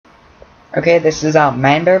Okay, this is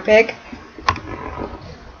Man Bear Pig.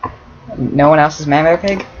 No one else is Man Bear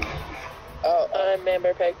Pig. Oh, I'm Man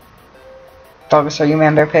Bear Pig. Douglas, are you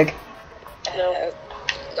Man Bear Pig? No.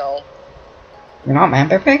 No. You're not Man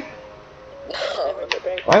Bear Pig? No. Man Bear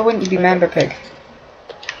Pig. Why wouldn't you be Man Bear Pig?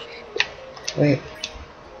 Wait.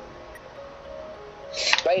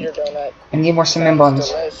 Spider donut. I need more cinnamon buns.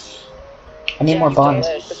 Delish. I need more buns.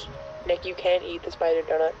 Nick, you can't eat the spider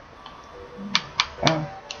donut. Oh.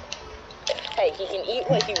 Hey, he can eat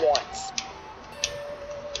what he wants.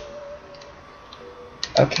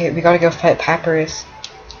 Okay, we gotta go fight Papyrus.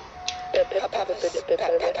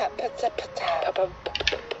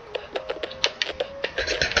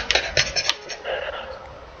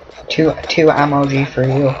 Two emoji for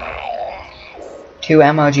you. 2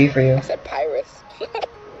 emoji for you. I said Pyrus.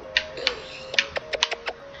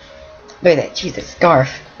 Look at that, Jesus,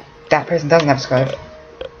 scarf. That person doesn't have a scarf.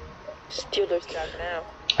 Steal their stuff now.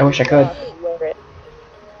 I wish I could. Wear it.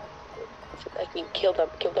 I mean, kill them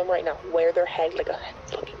right now. Wear their head like a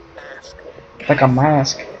fucking mask. Like a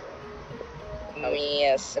mask.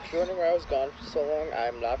 Yes. If you're wondering where I was gone for so long,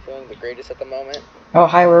 I'm not feeling the greatest at the moment. Oh,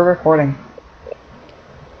 hi, we're recording.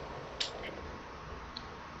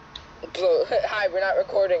 Hi, we're not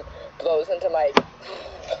recording. Blows into my.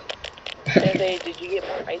 Hey, did you get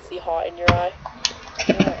icy hot in your eye?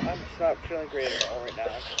 No, I'm just not feeling great at all right now.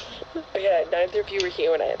 Yeah, neither of you were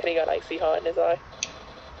here when Anthony got icy hot in his eye.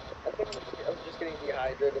 I think I'm just getting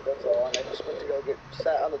dehydrated, that's all, and I just went to go get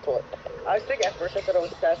sat on the toilet. I think at first I thought I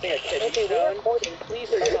was passing a kidney stone. We're recording, please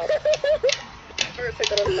stop. At first I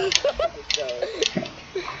thought I was passing a kidney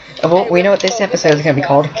stone. Well, we know what this episode is gonna be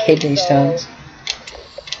called, Kidney Stones.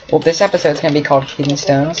 Well, this episode's gonna be called Kidney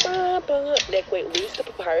Stones. Nick, wait, lose the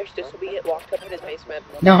papyrus just so we get locked up in his basement.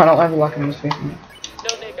 No, I don't want to be locked in his basement.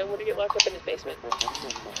 No, Nick, I want to get locked up in his basement.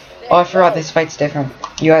 Oh, I forgot this fight's different.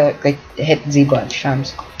 You gotta, like, hit Z bunch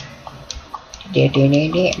times.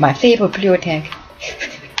 My favorite blue attack.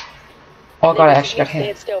 Oh god, I actually got hit.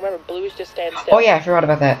 Stand still. Remember, blues just stand still. Oh yeah, I forgot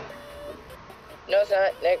about that. No, it's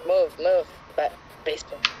not. Nick, move. But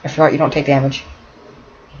basement. I forgot you don't take damage.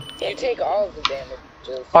 You take all of the damage.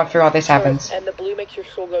 Oh, I forgot this happens. And the blue makes your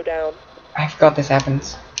soul go down. I forgot this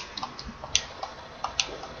happens.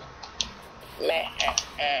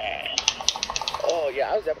 Oh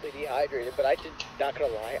yeah, I was definitely dehydrated, but not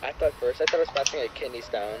gonna lie, I thought I was passing a kidney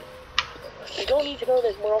stone. You don't need to know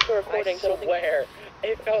this, we're also recording, so I don't swear.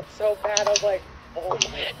 It felt so bad, I was like, oh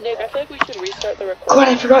my Nick, I feel like we should restart the recording. God,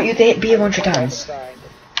 I forgot you hit B a bunch of times.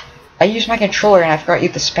 I used my controller and I forgot you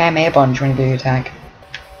to spam A bunch when you do your attack.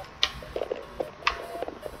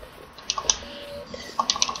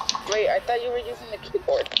 Wait, I thought you were using the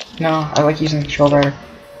keyboard. No, I like using the controller.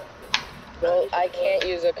 Well, I can't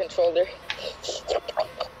use a controller.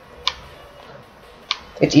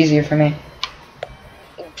 It's easier for me.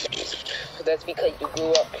 That's because you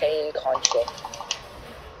grew up playing console.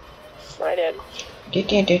 I did.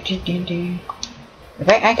 If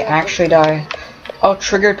I can actually die. Oh,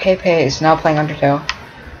 Triggered Pepe is now playing Undertale.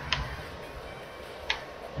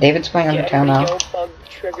 David's playing Undertale now. Bug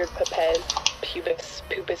Triggered Pepe's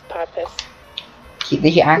Pubis Papis.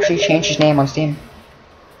 He actually changed his name on Steam.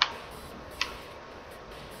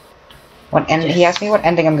 He asked me what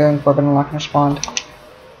ending I'm going for, but I'm not gonna respond.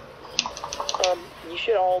 You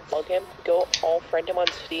should all bug him, go all friend him on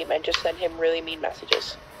Steam, and just send him really mean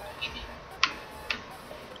messages.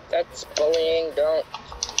 That's bullying, don't.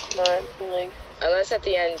 Not bullying. Unless at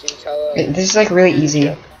the end you tell him. This is like really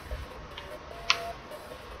easy.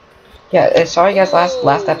 Yeah, sorry guys,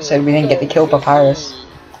 last episode we didn't get to kill Papyrus.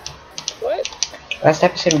 What? Last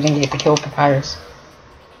episode we didn't get to kill Papyrus.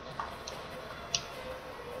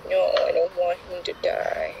 No, I don't want him to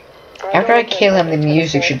die. After I kill him, the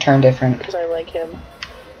music should turn different. Because I like him.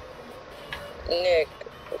 Nick,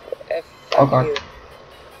 oh god. You.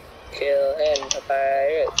 Kill him,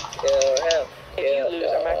 Papyrus. Kill him. If you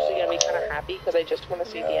lose, I'm actually gonna be kind of happy because I just want to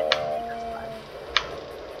see the end.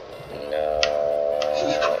 No.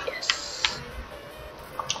 Yes.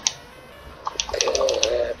 Kill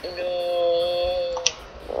him. No.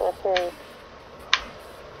 Okay.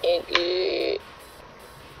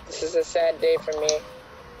 This is a sad day for me.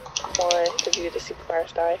 Why? Because you get to see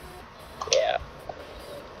Papyrus die? Yeah.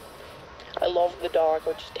 I love the dog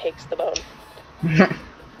which takes the bone.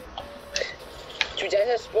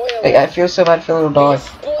 Like, I feel so bad for the little dog.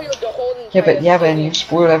 Yeah, but you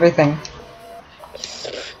spoiled everything.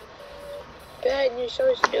 Ben, you're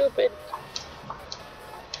so stupid.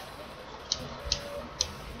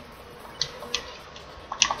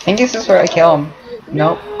 I think this is where I kill him.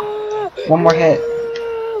 Nope. One more hit.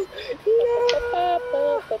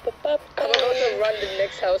 I'm about to run to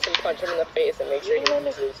Nick's house house and punch him in the face and make sure he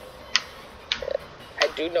loses. I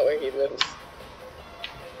do know where he lives.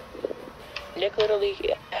 Nick literally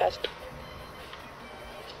has to...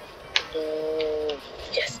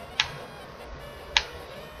 yes.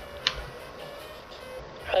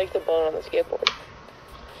 I like the bone on the skateboard.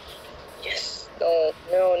 Yes. No,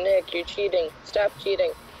 no, Nick, you're cheating. Stop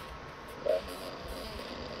cheating.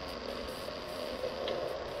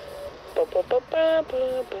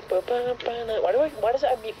 Why does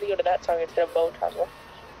it immediately go to that song instead of Bone Toss?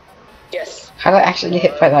 Yes. How did I actually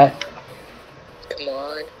get hit by that? Come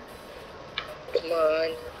on. Come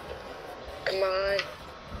on. Come on.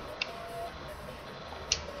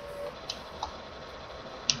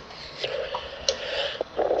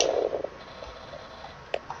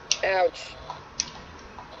 Ouch.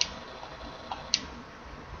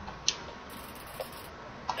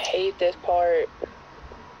 I hate this part.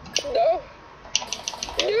 No.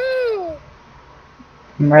 No.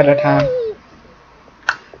 Murder time.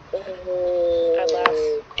 At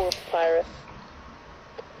last, poor papyrus.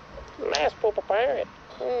 Last poor papyrus.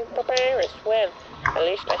 Papyrus, when? At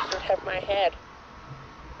least I still have my head.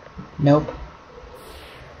 Nope.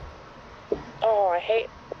 Oh, I hate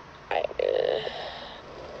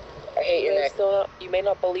your neck. You may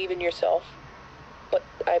not believe in yourself, but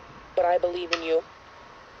I believe in you.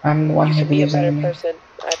 I'm the one You who can be a believes in better me. person.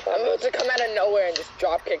 I'm about to come out of nowhere and just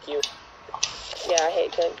drop kick you. Yeah, I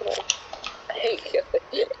hate killing people. I hate killing.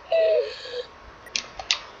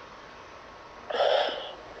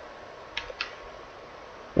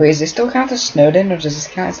 Wait, is this still count as Snowden, or does this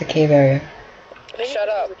count as the cave area? Shut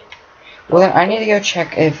up. Well then, I need to go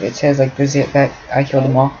check if it says like that I killed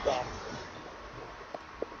them all.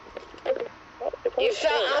 You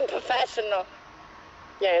sound unprofessional.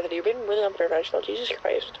 Yeah, Anthony, you're being really unprofessional. Jesus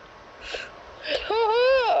Christ.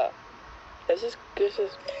 This is.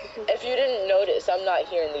 If you didn't notice, I'm not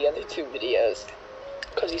here in the other two videos.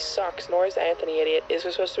 Because he sucks, nor is Anthony, idiot. This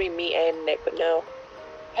was supposed to be me and Nick, but no.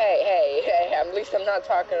 Hey, at least I'm not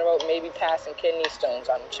talking about maybe passing kidney stones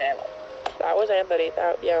on the channel. That was Anthony,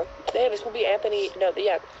 yeah. Hey, this will be Anthony,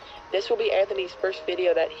 this will be Anthony's first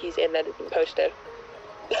video that he's in that has been posted.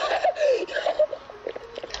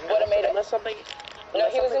 What made it? Unless something... No,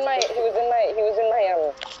 he was in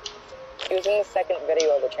the second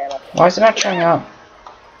video of the channel. Why is it not showing up?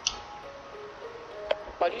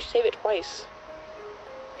 Why'd you save it twice?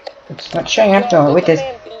 It's not showing up though. Wait, let the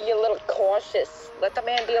man be a little cautious. Let the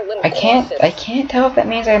man be a little cautious. I can't tell if that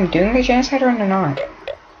means I'm doing the genocide run or not.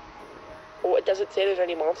 Well, does it say there's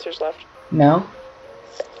any monsters left? No.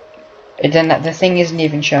 The thing isn't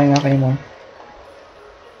even showing up anymore.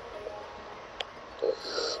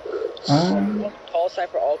 Callsign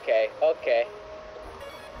for okay.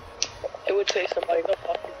 It would say something. What the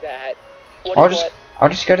fuck is that? I'll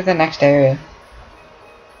just go to the next area.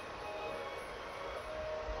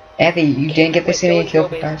 Anthony, you didn't get to see me kill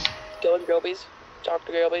guys. Go in Grobies. Talk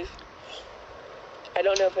to Grobies. I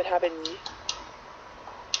don't know if it happened.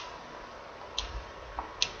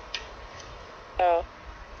 Oh.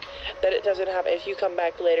 That it doesn't happen. If you come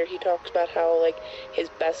back later, he talks about how, like, his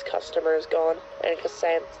best customer is gone. And it's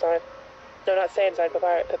Sandstein. No, not Sandstein,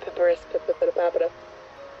 Papyrus.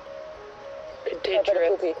 Continuous.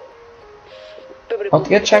 I'll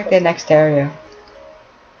go check the next area.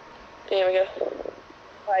 There we go.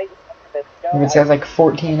 If it says like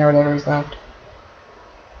 14 or whatever is left.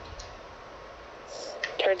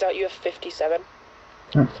 Turns out you have 57.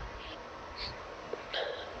 Hmm.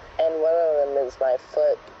 And one of them is my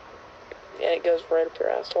foot. And it goes right up your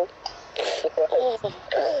asshole.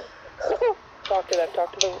 Talk to them.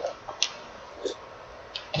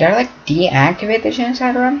 Did I like deactivate the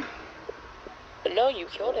genocide run? No, you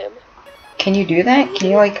killed him. Can you do that? Can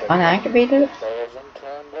you like unactivate it?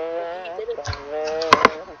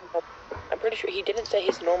 I'm pretty sure he didn't say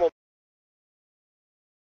his normal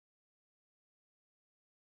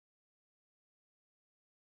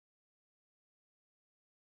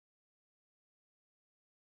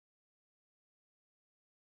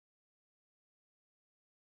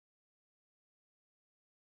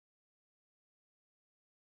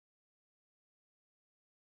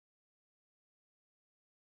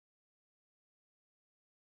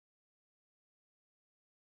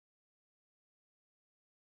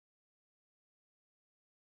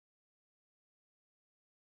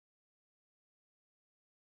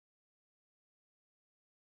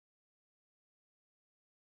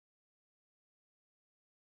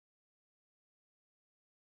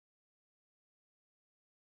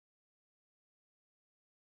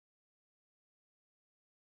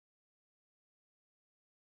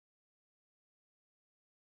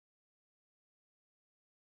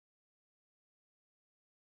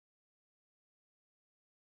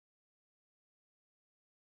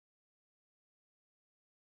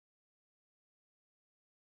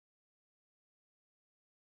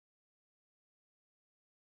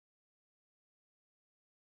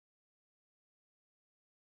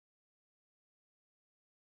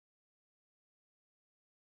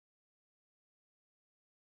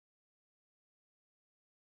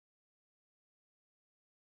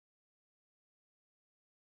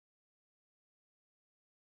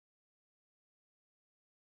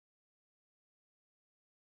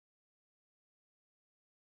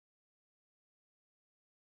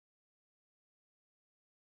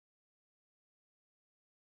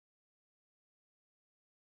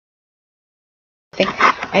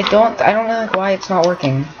I don't know like, why it's not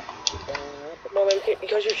working. No,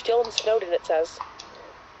 because you're still in Snowden, it says.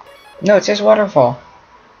 No, it says waterfall.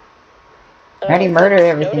 I already murdered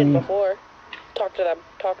everything. Snowden before. Talk to them.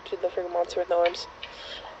 Talk to the freaking monster with no arms.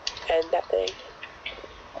 And that thing.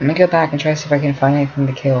 I'm gonna go back and try to see if I can find anything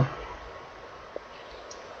to kill.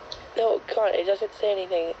 No, come on, it doesn't say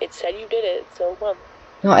anything. It said you did it, so come on.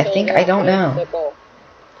 No, I think I don't know.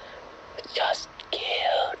 Just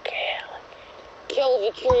kill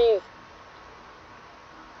the trees.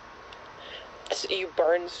 So you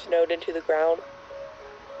burn Snowden to the ground.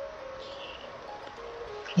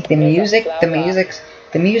 The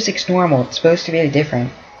music's normal. It's supposed to be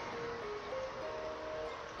different.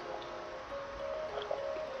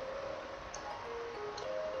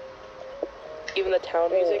 Even the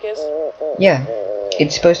town music is? Yeah,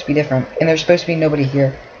 it's supposed to be different, and there's supposed to be nobody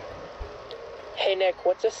here. Hey Nick,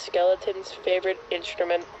 what's a skeleton's favorite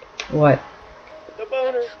instrument? What? The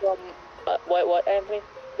boner. What, Anthony?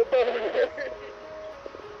 The boner.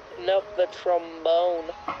 Nope, the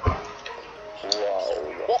trombone.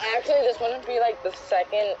 Whoa. Well, actually, this wouldn't be like the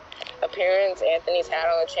second appearance Anthony's had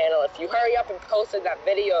on the channel. If you hurry up and posted that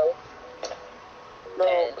video.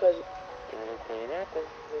 No, because...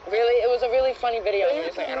 Really, it was a really funny video. You're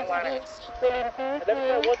just like, I don't want it. I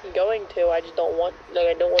never wasn't going to. I just don't want. Like,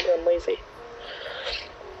 I don't want to. I'm lazy.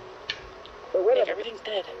 But wait, everything's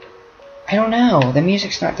dead. I don't know. The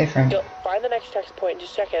music's not different. Go find the next checkpoint and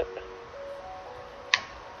just check it.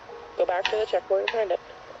 Go back to the checkpoint and find it.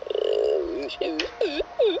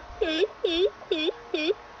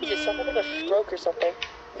 Is someone with a stroke or something?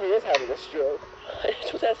 He is having a stroke.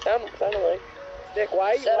 That's what that sounded like. Nick,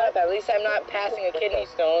 why? Shut up. At least I'm not passing a kidney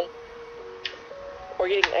stone. Or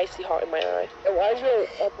getting icy hot in my eye. And why is your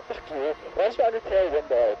Undertale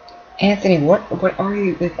window? Anthony, what are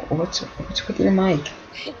you like? What's with your mic?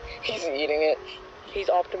 He's eating it. He's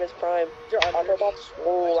Optimus Prime. Your Autobots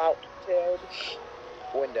roll out.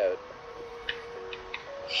 Windowed.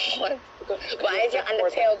 What? Why is your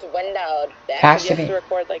Undertale's windowed? It has to be.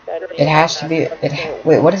 Record like that. It has to be.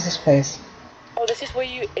 Wait, what is this place? Oh, this is where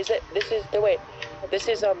you. Is it? This is the wait. This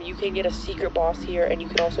is you can get a secret boss here, and you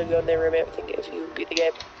can also go in their room if you beat the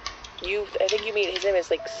game. I think you mean his name is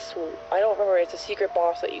like I don't remember. It's a secret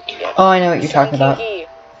boss that you can get. Oh, I know what you're talking about. I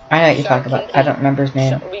know what you're talking about. I don't remember his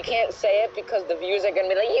name. We can't say it because the views are gonna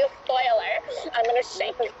be like, you spoiler. I'm gonna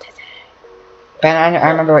say it. Ben, I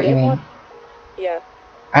remember what you mean. Yeah.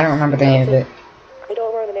 I don't remember the name of it. I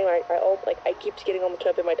don't remember the name. I keep getting on the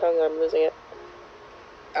tip of my tongue and I'm losing it.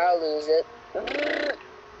 I'll lose it.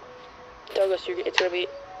 Douglas, it's gonna be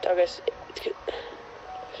Douglas. It's good.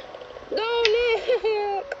 No,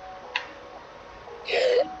 Nick.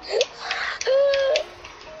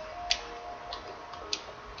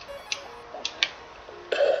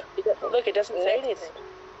 Look, it doesn't say anything.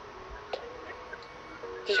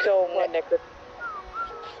 Just go on, Nick.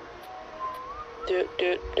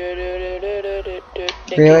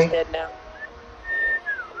 Really? Nick is dead now.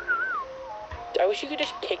 I wish you could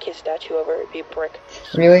just kick his statue over. It'd be a brick.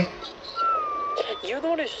 Really? You're the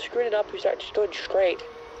one who screwed it up. Who started just going straight.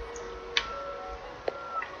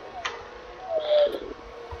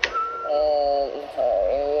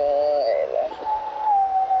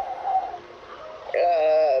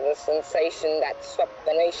 The sensation that swept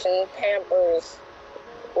the nation. Pampers.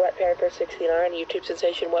 Wet Pamper 69. YouTube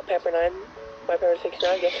sensation. Wet Pamper 9. Wet Pamper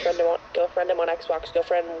 69. Go friend him on Xbox. Go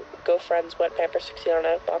friends. Wet Pamper 69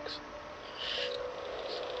 on Xbox.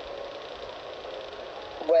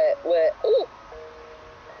 Wet. Ooh.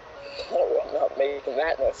 Oh, I'm not making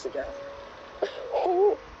that mess again.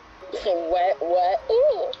 Ooh. Wet.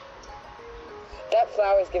 Ooh. That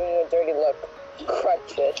flower's giving me a dirty look.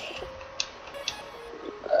 Crutch it.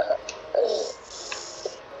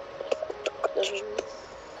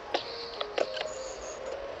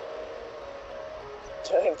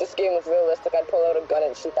 If this game was realistic, I'd pull out a gun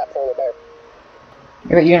and shoot that polar bear.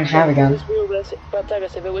 Yeah, but you don't have a gun. If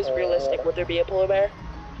it was realistic, would there be a polar bear?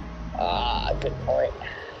 Good point.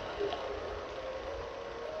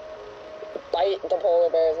 Bite the polar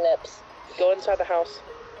bear's nips. Go inside the house.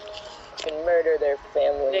 And murder their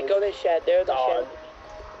family. They go to the shed. They're the shed.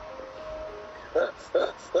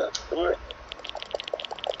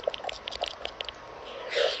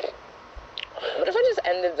 What if I just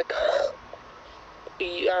ended the call?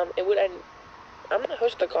 It would end. I'm gonna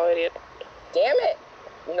host the call, idiot. Damn it!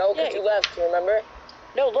 No, because you left, you remember?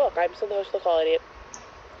 No, look, I'm still the host of the call, idiot.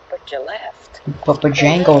 But you left. But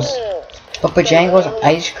Bojangles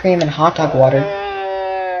ice cream and hot dog water.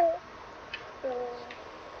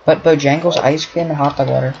 But Bojangles ice cream and hot dog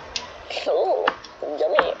water. Ooh,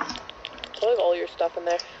 yummy. Look at all your stuff in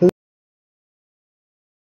there.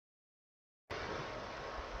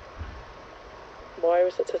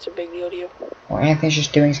 it such a big deal to you? Well, Anthony's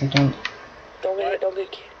just doing something. Don't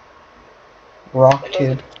get Rock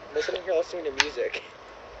tube. Listen if you're listening to music.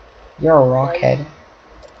 You're a rockhead.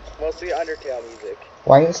 Mostly Undertale music.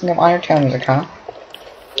 Why are you listening to Undertale music, huh?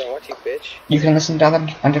 Yeah, I want you, bitch. You can listen to other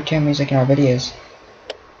Undertale music in our videos.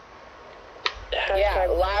 Yeah,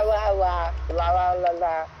 la la la, la la la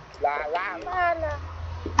la, la la la la.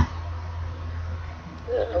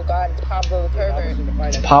 Oh god, it's Pablo the pervert.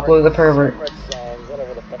 It's Pablo the pervert. Song,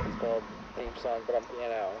 whatever the fuck it's called, theme song, but on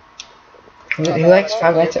piano. Who likes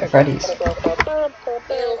Five Nights at Freddy's? Who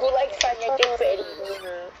likes Five Nights at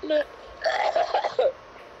Freddy's?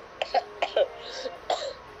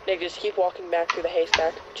 Nick, just keep walking back through the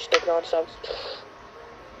haystack. Just take on some.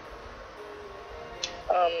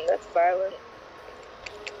 That's violent.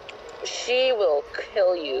 She will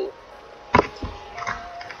kill you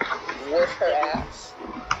with her ass.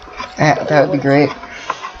 That would be great.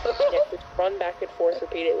 Yeah, just run back and forth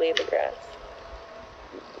repeatedly in the grass.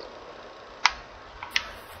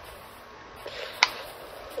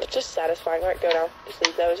 It's just satisfying. Alright, go now. Just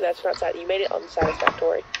leave those. That's not sad. You made it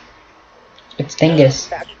unsatisfactory. It's Dingus.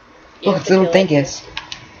 Look, it's little Dingus.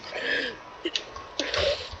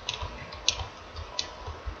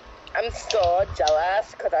 I'm so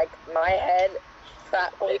jealous because my head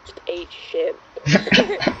fat just ate shit.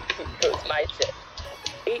 It was my shit.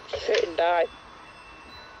 Eat shit and die.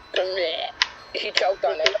 She choked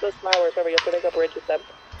on it. Those flowers, remember, you have to make a bridge with them.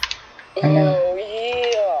 Oh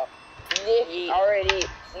yeah.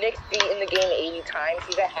 Nick's beaten the game 80 times.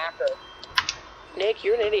 He's a hacker. Nick,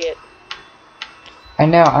 you're an idiot. I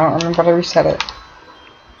know, I don't remember how to reset it.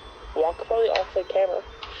 Walk probably off the camera.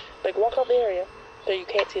 Like, walk off the area so you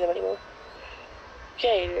can't see them anymore.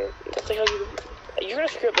 Okay, that's like how you're gonna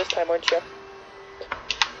screw up this time, aren't you?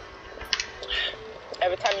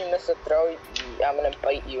 Every time you miss a throw, I'm gonna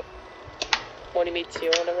bite you. When he meets you,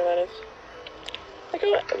 whatever that is. Like,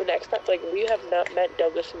 next time, like, we have not met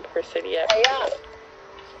Douglas in person yet. Hey, yeah.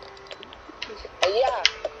 Hey, yeah.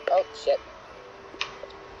 Oh, shit.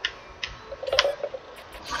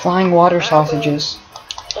 Flying water sausages.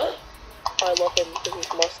 I love him with his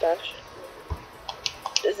mustache.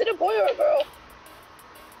 Is it a boy or a girl?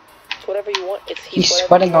 It's whatever you want. He's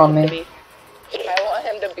sweating on me. I want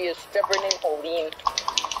him to be a stripper named Holdeen.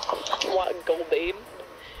 What, Goldine?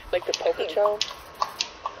 Like the Pokecho?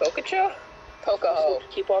 Pokecho? Pokeho.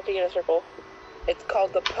 Keep walking in a circle. It's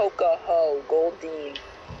called the Pokeho, Goldine.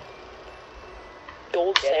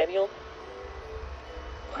 Gold Samuel?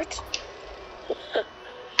 What?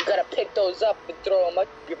 You gotta pick those up and throw them up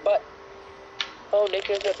your butt. Oh, Nick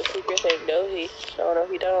knows about the secret thing. No, he. Oh, no,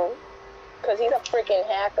 he don't. Cause he's a freaking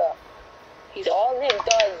hacker. All Nick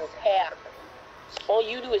does is hack. All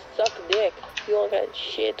you do is suck dick. You don't got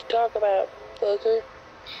shit to talk about, fucker.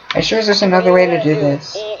 I'm sure there's another way to do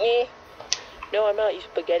this. Eat me? No, I'm not, you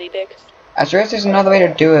spaghetti dick. I'm sure there's another way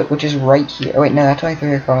to do it, which is right here. Oh wait, no, that's only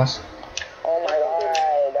 3 across. Oh my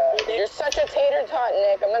god. You're such a tater tot,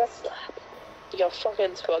 Nick. I'm gonna slap. You got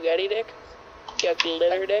fucking spaghetti dick. You got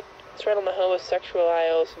glitter dick. It's right on the homosexual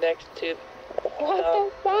aisles next to... What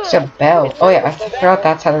the fuck? It's a bell. Oh yeah, I forgot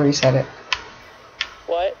that's how to reset it.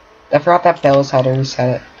 What? I forgot that bell is how to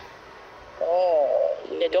reset it. Oh,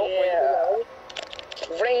 yeah, don't ring the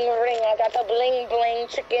bell. Ring, ring, I got the bling, bling,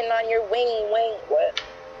 chicken on your wing, wing. What?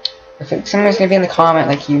 I think someone's gonna be in the comment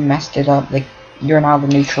like you messed it up, like you're now the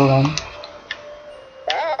neutral one.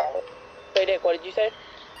 Wow. Wait, Nick, what did you say?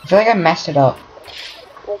 I feel like I messed it up.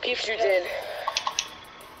 Well, keep you did.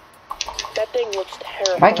 That thing looks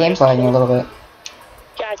terrible. My game's lagging a little bit.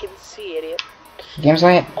 Yeah, I can see, idiot. Game's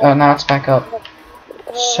lagging? Oh, now it's back up.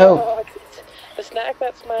 So. The snack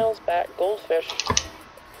that smiles back, goldfish.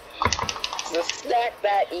 The snack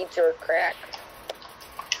that eats your crack.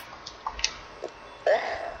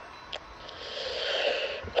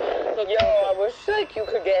 Yo, I wish like you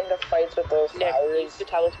could get into fights with those flowers. Nick, use the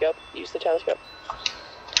telescope. Use the telescope.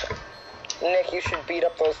 Nick, you should beat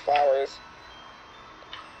up those flowers.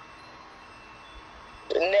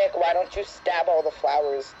 Nick, why don't you stab all the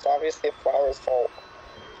flowers? It's obviously a flower's fault.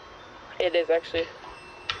 It is actually.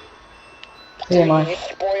 Yeah, man. You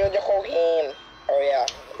spoiled the whole game. Oh yeah,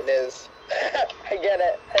 it is. I get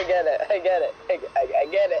it. I get it. I get it. I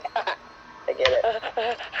get it. I get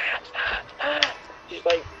it. She's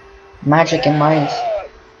like. Magic and mines.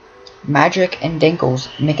 Magic and dinkles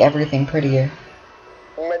make everything prettier.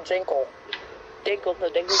 Majinkle. Dinkles, no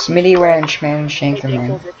Dinkles. Smitty Ranch, man, Shankerman.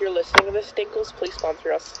 Dinkles, if you're listening to this, Dinkles, please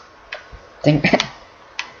sponsor us. Dink.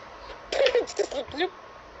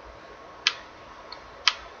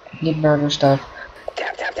 Need murder stuff.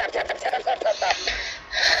 Tap, tap, tap, tap, tap, tap, tap, tap, tap.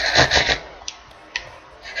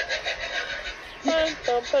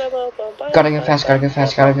 Gotta go fast, gotta go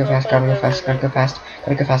fast, gotta go fast, gotta go fast, gotta go fast,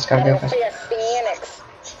 gotta go fast, gotta go fast. Phoenix.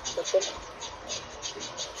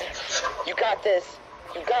 You got this.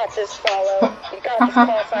 You got this, follow. You got this,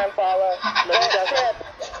 call sign, follow. No, you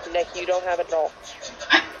don't. Nick, you don't have it at all.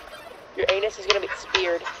 Your anus is gonna be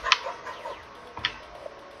speared.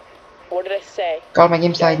 What did I say? God, my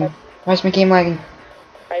game's lagging. Why is my game lagging?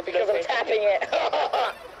 Because I'm tapping it.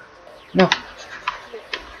 No.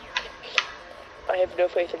 I have no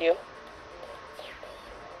faith in you.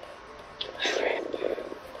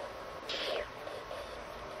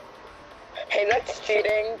 Hey, that's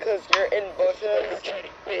cheating, because you're in bushes.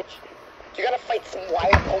 Bitch. You gotta fight some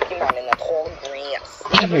wild Pokemon in the tall grass.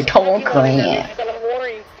 You're tall grass.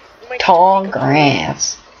 Tall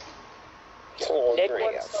grass. Tall Nick,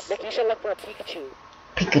 grass. Nick, you should look for a Pikachu.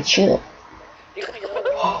 Pikachu.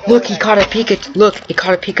 Look, he caught a Pikachu. Look, he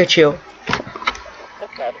caught a Pikachu.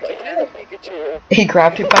 He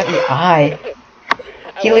grabbed it by the eye.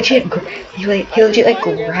 He legit grabbed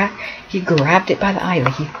it by the eye,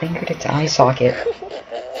 like he fingered its eye socket.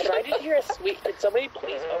 Can I just hear a sweet? Can somebody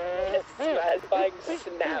please open this satisfying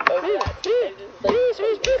snap of that?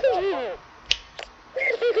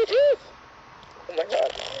 Oh my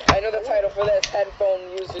god. I know the title for this.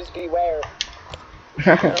 Headphone users beware.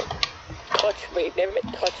 Touch me, damn it,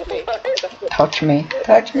 touch me. Touch me.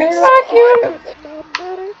 Touch me like you.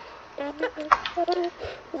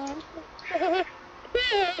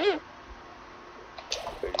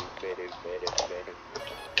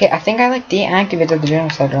 Okay, I think I like deactivated the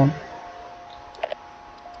genocide run.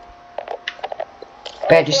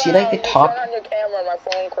 But just see like the top. Turn on your camera, my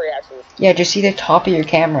phone crashes. Yeah, just see the top of your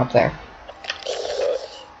camera up there.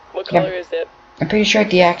 What color is it? I'm pretty sure I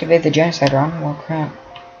deactivated the genocide run. Well, crap.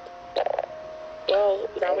 Well,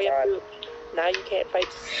 now we have to. Now you can't fight.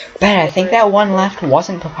 Ben, I think that one left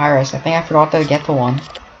wasn't Papyrus. I think I forgot to get the one.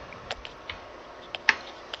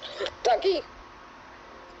 Ducky!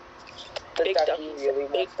 The Big ducky Ducky, really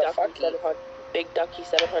Big wants to fuck Ducky you. 700. Big Ducky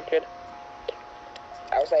 700.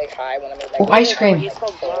 I was like, hi when I made that. Oh, ice cream. He's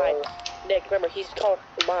called Glide. Nick, remember, he's called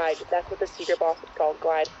Glide. That's what the secret boss is called,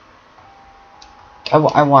 Glide. I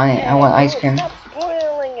want it. I want ice cream. Stop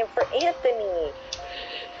spoiling it for Anthony.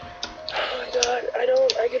 Oh my god,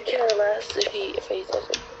 I could care less if he says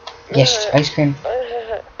it. Yes, ice cream.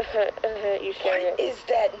 You sharing What it. is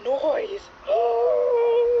that noise?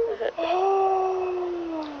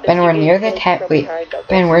 Ben, we're near the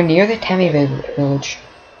Ben, we're near the Temmie village.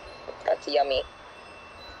 That's yummy.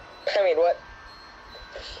 I mean, what?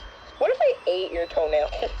 What if I ate your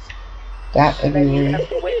toenails? That would be Then you'd weird. have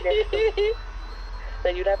to witness.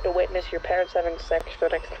 Then you'd have to witness your parents having sex for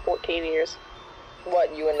the next 14 years.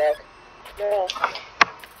 What, you and Nick? No.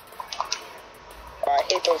 Oh, I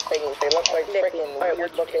hate those things. They look like Nick, freaking alright,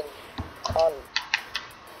 weird looking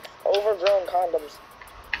overgrown condoms.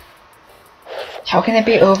 How can it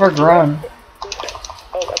be overgrown?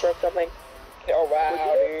 Oh, I broke something. Oh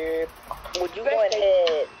wow, dude. Would you Go guys take?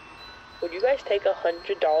 ahead. Would you guys take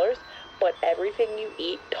 $100, but everything you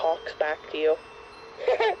eat talks back to you?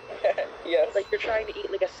 Yes. Like you're trying to eat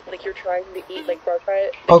like you're trying to eat like bro, try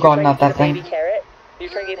it. Oh Like, god, you're not trying that to eat a thing. baby carrot. You're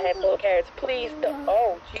trying to eat a handful of carrots. Please,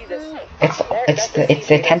 oh Jesus. It's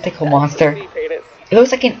the tentacle monster. It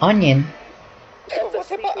looks like an onion. What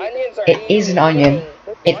type of onions are It is an onion.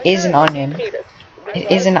 It is an onion.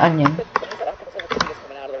 It is an onion.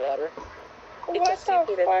 What the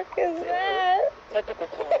fuck is that?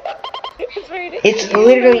 It's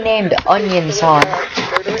literally named Onion Song.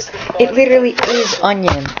 It literally is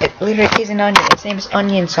onion. It literally is an onion. Its name is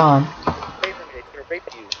Onion Song.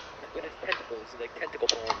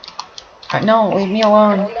 No, leave me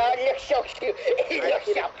alone. Oh no, it looks so cute. It looks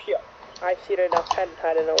so cute. I've seen enough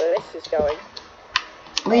hentai to know where this is going.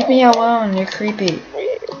 Leave me alone. You're creepy.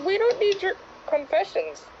 We don't need your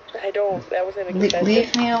confessions. I don't. That wasn't a confession.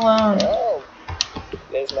 Leave me alone. Oh.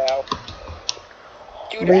 There's now.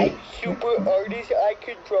 Dude, Wait. I'm super artist. I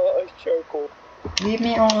could draw a circle. Leave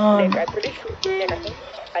me alone. Nick, I'm pretty sure. Nick,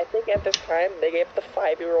 I think at this time they gave the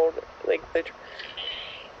 5-year-old like the.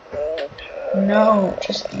 No,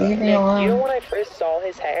 just leave me Nick, you know alone. when I first saw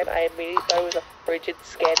his hand, I immediately thought it was a frigid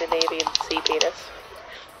Scandinavian sea penis.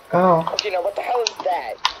 Oh. You know, what the hell is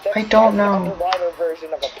that? That's I don't like know. an underwater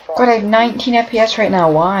version of a prawn. God, I have 19 FPS right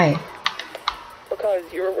now. Why? Because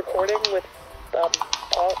you're recording with all,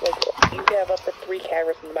 like you have up to 3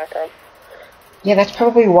 cameras in the background. Yeah, that's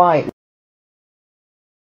probably why.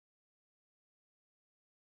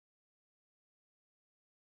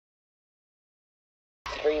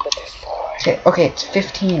 Three, but there's 4. Okay, it's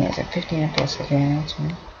 15. Is it 15 FPS? Okay, that's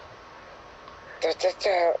fine.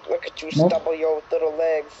 Look at you Nope. stubble your little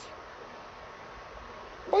legs.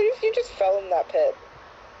 What if you just fell in that pit?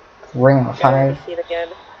 Ring of I want Fire. to see it again.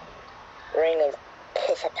 Ring of...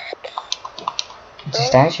 It's a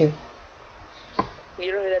statue.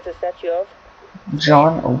 You know who that's a statue of?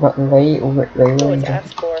 John Ray No, it's Ranger.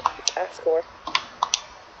 Ascor. It's Ascor.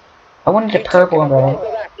 I wanted a purple Nick, umbrella.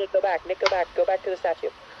 go back. Nick, go back. Nick, go back. Go back to the statue.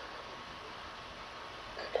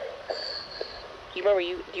 You remember,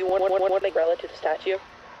 do you want one umbrella to the statue?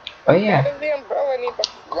 Oh Why yeah. does the umbrella need the...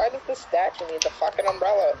 Why does the statue need the fucking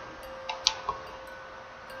umbrella?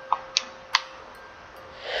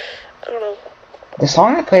 I don't know. The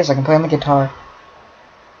song that plays, I can play on the guitar.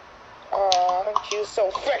 She's so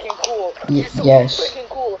freaking cool. Yes. Freaking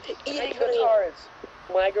cool. Eating guitars.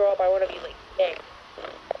 When I grow up, I want to be like Nick.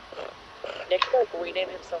 Nick should like rename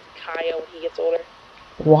himself Kaya when he gets older.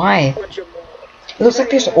 Why? Or Jamal. It looks like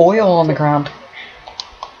there's oil on the ground.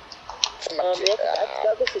 Nick,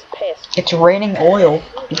 Douglas is pissed. It's raining oil.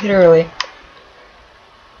 Literally.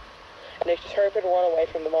 Nick, just hurry up and run away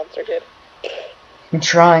from the monster kid. I'm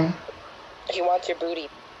trying. He wants your booty.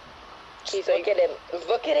 He's Look like, at him.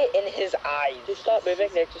 Look at it in his eyes. just stop moving,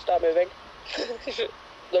 Nick. Just stop moving.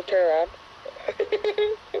 Look, turn around.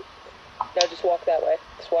 Now just walk that way.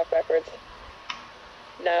 Just walk backwards.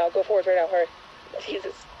 Now go forwards right now. Hurry.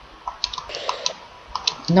 Jesus.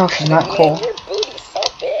 No, she's not Man, cool. your booty's so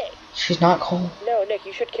big. She's not cool. No, Nick,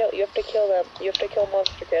 you should kill. You have to kill them. You have to kill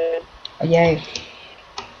Monster Kid. Yay.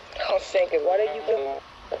 I was thinking, Why didn't you kill?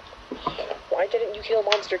 Why didn't you kill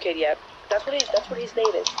Monster Kid yet? That's what his name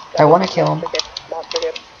is. I wanna kill him. Monster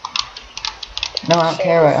Kid. No, I don't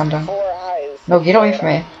care. I'm done. 4 eyes. No, get away from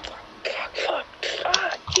me. Fuck.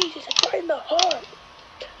 Ah, Jesus, it's right in the heart.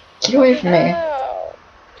 Get away from me. Ow.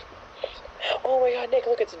 Oh my God, Nick,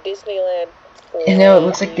 look, it's Disneyland. I know, it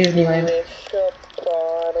looks like Disneyland.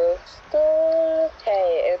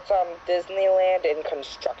 Hey, it's Disneyland in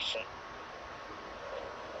construction.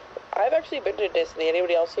 I've actually been to Disney.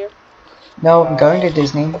 Anybody else here? No, I'm going to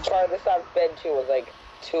Disney. The farthest I've been to was like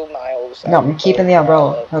 2 miles. No, I'm keeping the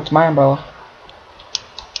umbrella. No, it's my umbrella.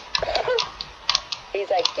 He's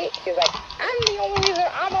like, I'm the only reason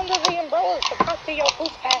I'm under the umbrella to talk to your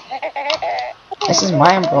poof. This is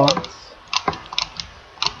my umbrella.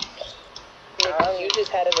 Nick, use his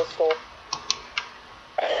head as a skull.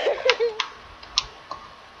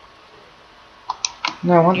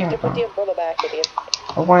 No, I want You the have to put the umbrella. umbrella back, idiot.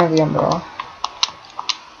 I wanted the umbrella.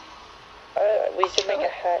 We should make a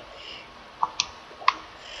hat.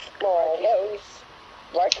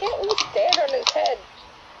 Why can't we stand on his head?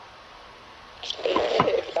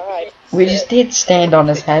 God. We just did stand on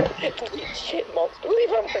his head. Shit, monster. Leave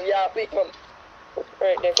him. Yeah, leave him.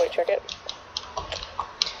 Alright, Nick, wait, check it.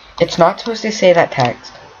 It's not supposed to say that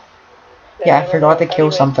text. Yeah, I forgot to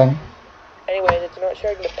kill something. Anyway, it's not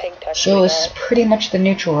showing the pink text. So it's pretty much the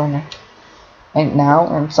neutral runner. And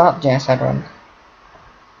now, it's not genocide run.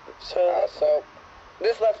 So,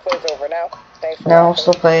 This Let's Play's over now. Thanks for No, I'll watching.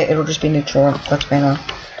 still play it. It'll just be neutral. Let's play now.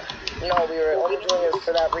 No, we were only doing this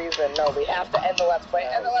for that reason. No, we have to end the Let's Play.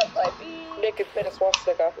 End the Let's Play. Nick, it's been a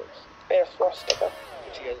swastika. Been a swastika.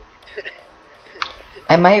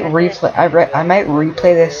 I might replay. I might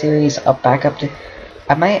replay this series back up to.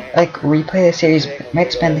 I might like replay the series.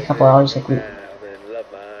 Might spend a couple hours like we.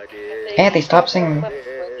 Anthony, stop singing.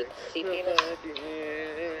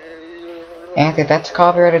 Anthony, that's a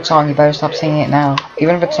copyrighted song. You better stop singing it now.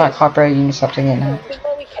 Even if it's not copyrighted, you need to stop singing it now. This is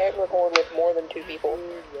why we can't record with more than 2 people.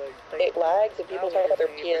 It lags and people talk about their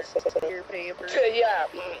penis. Yeah,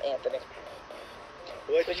 Anthony.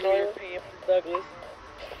 Which one? Douglas.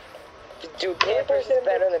 Dude, Pampers is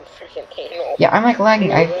better than freaking anal. Yeah, I'm like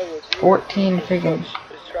lagging. I have 14 freaking.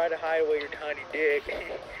 Just try to hide away your tiny dick.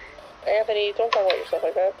 Anthony, don't talk about yourself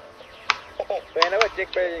like that. Man, I have a dick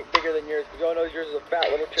bigger than yours. You all know yours is a fat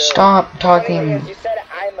little child. Stop Funny talking. is, you said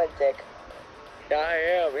I'm a dick. Yeah, I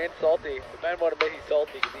am. And salty. The man want to make you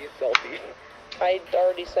salty because he's salty. I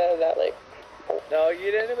already said that, like, No, you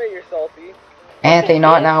didn't admit you're salty. Anthony,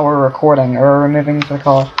 not now. We're recording or removing the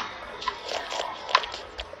call.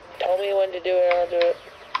 tell me when to do it and I'll do it.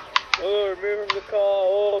 Oh, remember the call.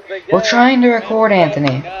 Oh, big We're guy. trying to record,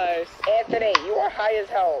 Anthony. Nice. Anthony, you are high as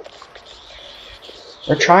hell.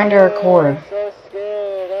 We're trying to record. So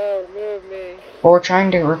scared. Oh, remove me. We're trying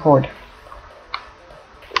to record.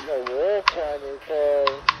 No, we're trying to record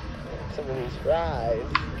some of these fries.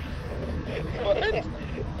 What?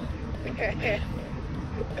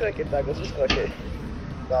 Click it, Douglas. Just click it.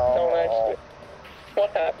 Don't actually. What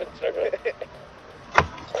happened, Douglas?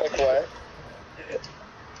 Click what?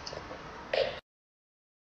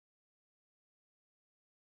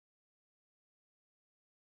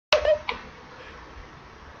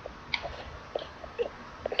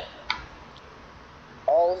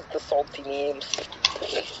 All salty memes.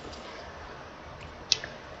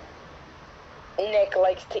 Nick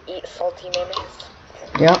likes to eat salty memes.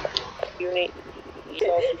 Yep. You need.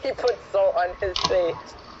 He puts salt on his face.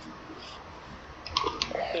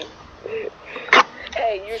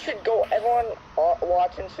 Hey, you should go, everyone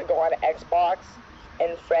watching should go on Xbox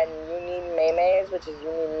and friend You Need Memes, which is You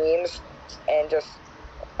Need Memes, and just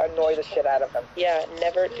annoy the shit out of him. Yeah,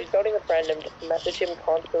 never. Just don't even friend him. Just message him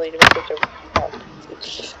constantly to message him.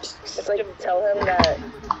 It's like, tell him that,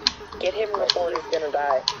 get him before he's gonna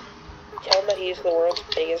die. Tell him that he's the world's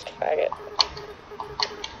biggest faggot.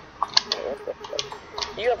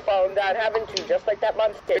 You have fallen down, haven't you? Just like that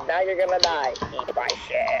monster. Now you're gonna die. Eat my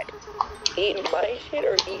shit. Eat my shit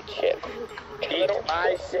or eat shit? Eat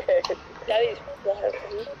my shit. Daddy's.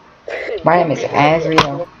 My name is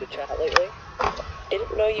Azriel. The chat lately?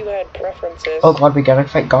 Didn't know you had preferences. Oh god, we gotta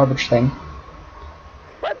fight garbage thing.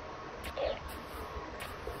 What?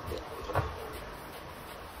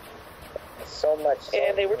 So much.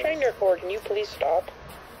 And they were trying to record. Can you please stop?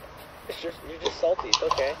 You're just salty. It's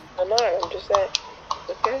okay. I'm not. I'm just saying.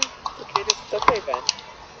 It's okay. It's okay. It's okay, Ben.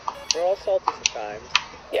 We're all salty sometimes.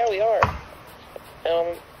 Yeah, we are.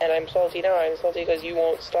 And I'm salty now. I'm salty because you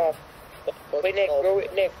won't stop. Wait, Nick,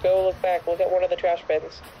 go look back. Look at one of the trash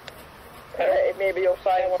bins. Maybe you'll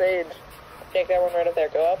find Sage. Nick, that one right up there.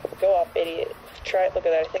 Go up, idiot. Try it. Look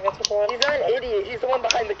at that. I think that's the one. He's not an idiot. He's the one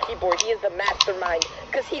behind the keyboard. He is the mastermind.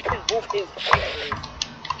 Because he can move his fingers.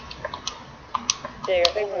 Nick,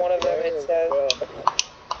 I think one of them it says.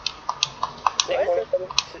 Nick, one of them.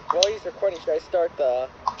 While he's recording, should I start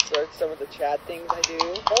some of the chat things I do?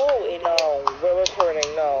 Oh, idiot. No, we're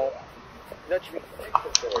recording. No. No, you mean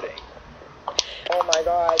recording. Oh my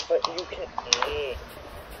god, but you can.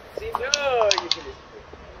 See, no, you can just.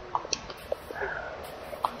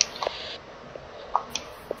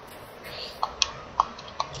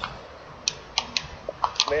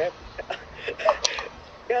 Man.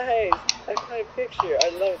 Guys, I found a picture. I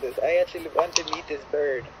love this. I actually want to meet this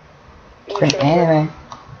bird. For an anime.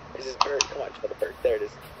 There's this bird. Come on, show the bird. There it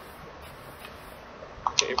is.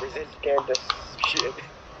 It was scared this shit.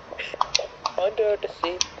 Under the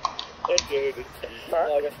sea. Under the sea. Huh?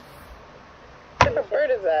 What What kind of bird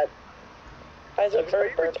is that? As a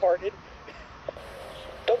bird, retarded.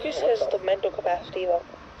 Don't you says the mental capacity though.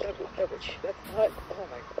 That's not. Oh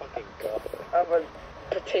my fucking god. Of a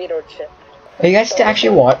potato chip. Are you guys still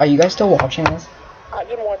Are you guys still watching this? I've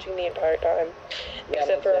been watching the entire time. Yeah,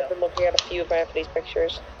 Except for I've been looking at a few of Anthony's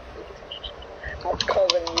pictures. My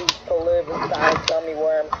cousin used to live inside gummy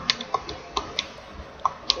worm.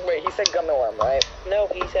 Wait, he said gummy worm, right? No,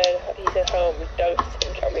 he said home. Doug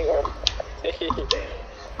said gummy worm.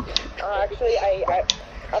 Actually,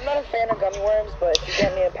 I'm not a fan of gummy worms, but if you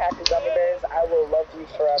get me a pack of gummy bears, I will love you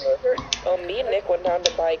forever. Me and Nick went down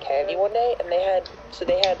to buy candy one day, and they had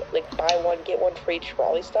like buy one get one free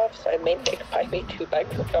trolley stuff. So I made Nick buy me 2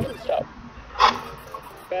 bags of gummy stuff.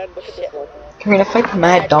 Man, look at this one. Come here to fight the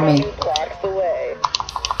mad dummy. Blocks away.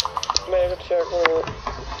 Man, check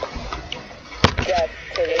Just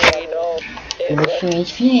kidding, no.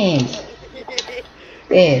 Fish.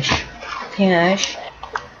 Fish. Fish.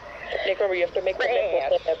 Nick, remember you have to make the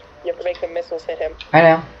missiles hit him. You have to make the missiles hit him. I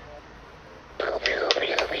know.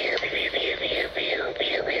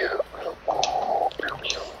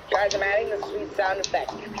 Guys, I'm adding the sweet sound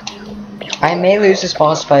effect. I may lose this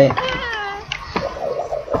boss fight.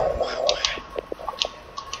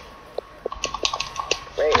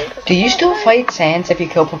 Do you still fight Sans if you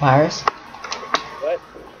kill Papyrus? What?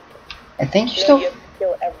 I think you No, still. you have to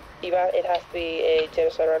kill it has to be a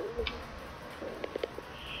genocide run.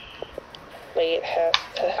 Like it has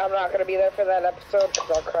to. I'm not gonna be there for that episode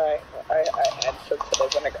because I'll cry. I am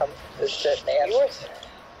sensitive when it comes to this shit, man. Yours.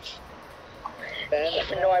 Ben,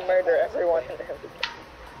 Even though I murder everyone.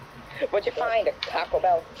 What'd you find? A Taco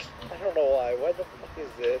Bell. I don't know why. What the fuck is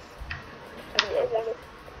this?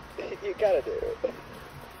 You gotta do it.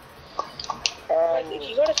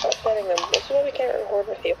 You gotta stop sending them. This is why we can't record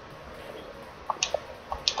with you.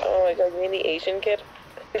 Oh my god, you mean the Asian kid?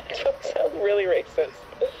 That sounds really racist.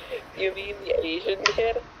 You mean the Asian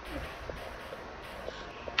kid?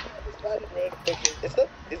 It's not a Nick picture.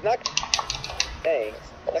 It's not things.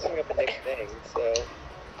 It's not coming up with Nick things, so.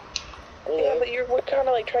 Yeah, but we're kind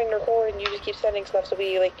of like trying to record and you just keep sending stuff, so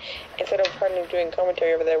we like, instead of trying to doing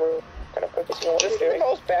commentary over there, we're kind of focusing on what This we're is the doing.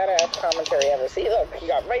 most badass commentary ever. See, look, he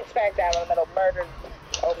got right smack down in the middle, murdered.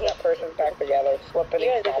 Oh, that person's back together, flipping.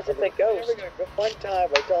 Yeah, because it's like We're ghost. gonna go one time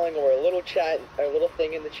by telling them our little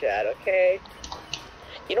thing in the chat, okay?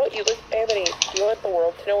 You know what you look, Anthony, do you want the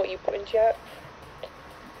world to know what you put in chat?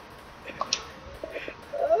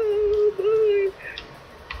 Oh, boy.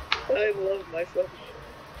 I love myself.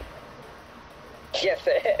 Yes,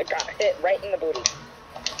 it got hit right in the booty.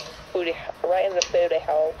 Booty, right in the booty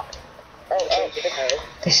hole. Oh.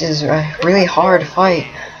 This is a really hard fight.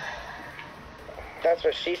 That's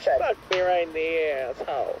what she said. Fuck me right in the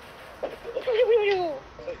asshole.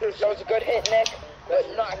 That was a good hit, Nick, but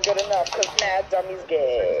not good enough because Mad Dummy's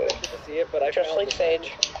gay. To see it, but I Just like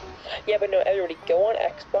Sage. Yeah, but no, everybody, go on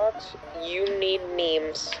Xbox. You need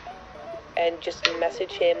memes, and just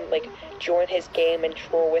message him, like join his game and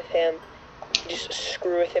troll with him. Just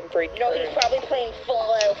screw with him for. No, he's probably playing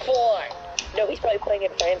Fallout 4. No, he's probably playing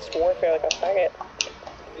Advanced Warfare like a faggot.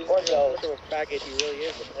 He's or so much of a faggot he really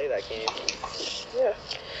is to play that game. Yeah.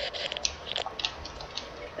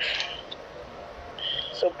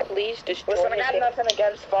 So please just listen. I got nothing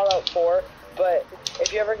against Fallout 4, but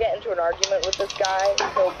if you ever get into an argument with this guy,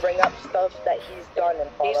 he'll bring up stuff that he's done in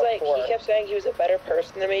Fallout 4. He kept saying he was a better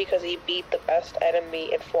person than me because he beat the best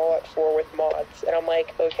enemy in Fallout 4 with mods, and I'm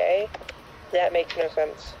like, okay, that makes no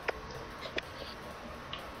sense.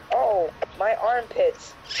 Oh, my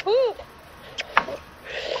armpits. Woo!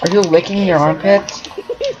 Are you licking your armpits?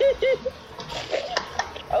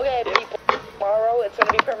 Okay, people, tomorrow it's going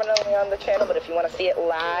to be permanently on the channel, but if you want to see it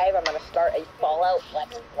live, I'm going to start a Fallout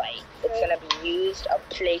Let's Play. It's going to be used of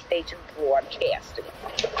PlayStation broadcasting.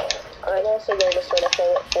 I'm also going to start a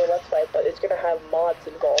Fallout 4 Let's Play, but it's going to have mods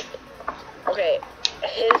involved. Okay,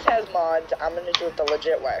 his has mods, I'm going to do it the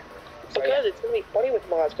legit way. Because it's going to be funny with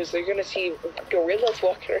mods, because they're going to see gorillas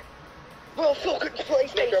walking around. Well, fucking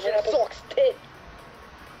PlayStation sucks tit.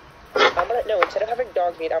 No, instead of having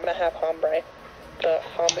dog meat, I'm gonna have hombre. The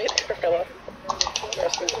hombre gorilla.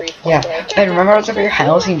 Rest in peace. Yeah, and remember I was over your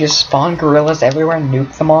house and you just spawned gorillas everywhere and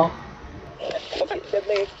nuked them all? Then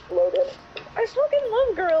they exploded. I fucking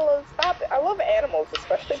love gorillas. Stop it. I love animals,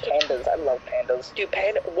 especially pandas. I love pandas. Dude,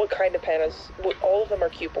 what kind of pandas? All of them are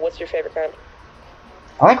cute, but what's your favorite kind?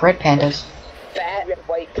 I like red pandas. Fat,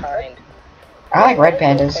 white kind. I like red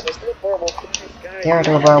pandas. They're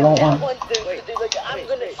adorable, I want one. I'm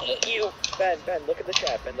gonna eat you. Ben, look at the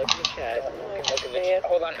chat. Ben, look at the chat. Look at the chat.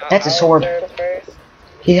 Hold on. That's a sword.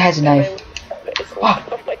 He has a knife.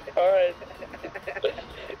 Oh my god.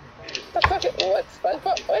 What?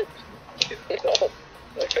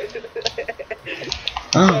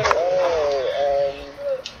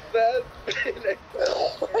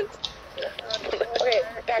 What? Okay,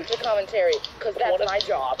 back to commentary, because that's my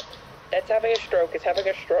job. That's having a stroke. It's having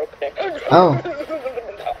a stroke, Nick. Oh.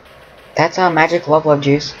 That's magic love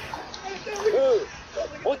juice.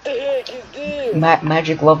 What the heck is this?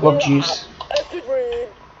 Magic love juice. Acid rain.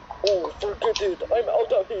 Oh, forget it. I'm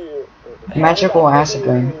out of here. Magical acid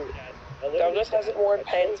rain. Douglas hasn't worn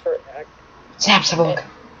pants for... Zaps, have a look.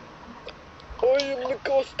 I am the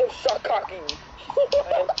ghost of Shakaki.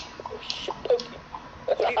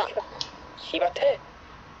 Shibate.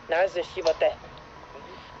 Now is the Shibate.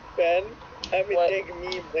 Ben, I'm a big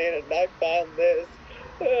meme, man, and I found this.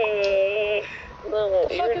 What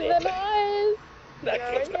the fuck is that noise? That's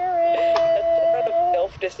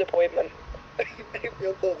self-disappointment. I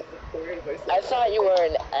feel so disappointed myself. I thought you were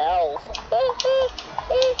an elf.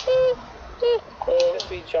 Just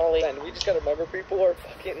be jolly. Ben, we just gotta remember people are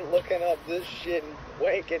fucking looking up this shit and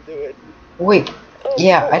wanking to it. Wait,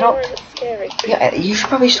 yeah, I don't... It's scary. Yeah, you should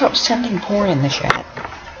probably stop sending porn in the chat.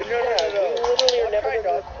 No. You literally are never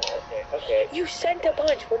gonna... Okay. You sent a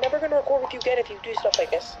bunch. We're never gonna record with you again if you do stuff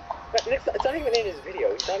like this. It's not even in his video.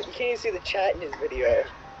 You can't even see the chat in his video.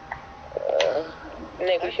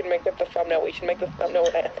 Nick, we should make that the thumbnail. We should make the thumbnail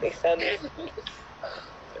with Anthony sends.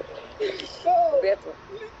 We have to...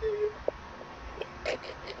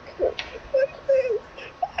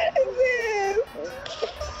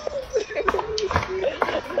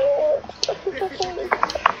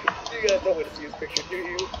 You guys don't want to see his picture, do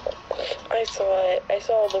you? I saw it. I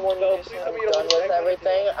saw the one No, you please said. tell me you I'm don't done like with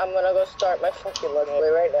everything. I'm gonna go start my fucking let's play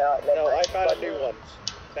right now. No, I found a new one.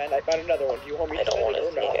 Man, I found another one. Do you want me to I don't send want it to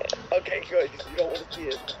or see not? it. Okay, good, because you don't want to see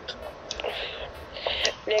it.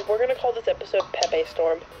 Nick, we're gonna call this episode Pepe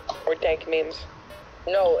Storm or Dank Memes.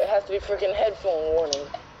 No, it has to be freaking headphone warning.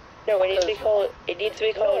 No, it needs to be called. It needs to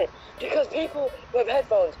be called. No, because people who have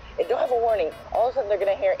headphones and don't have a warning, all of a sudden they're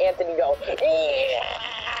gonna hear Anthony go.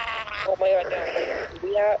 Oh my god!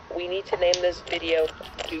 No. We need to name this video.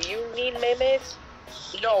 Do you need memes?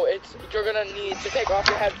 No, you're gonna need to take off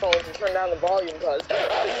your headphones and turn down the volume, cause. That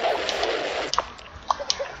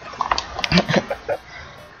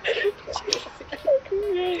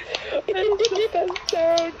is the best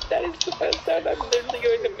sound. That is the best sound. I'm literally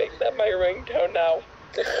going to make that my ringtone now.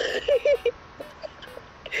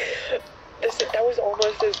 That was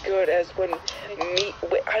almost as good as when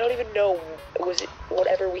I don't even know. Was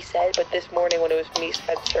whatever we said, but this morning when it was me,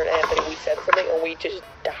 Spencer, and Anthony, we said something and we just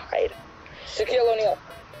died. Shaquille O'Neal.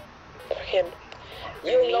 Him.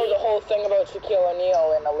 You'll know the whole thing about Shaquille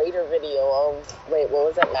O'Neal in a later video of, wait, what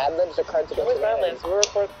was that, Mad Libs or Cards Against What was Mad Humanity? Libs? We were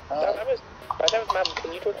recording. That was Mad Libs.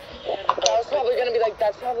 Can you talk? That was probably gonna be like,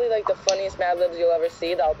 that's probably like the funniest Mad Libs you'll ever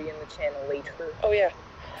see. That'll be in the channel later. Oh yeah.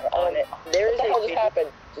 On it. There is What the hell just happened?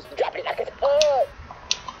 Just drop it like it's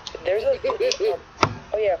There's a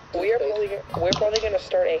oh yeah, we're probably gonna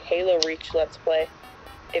start a Halo Reach Let's Play.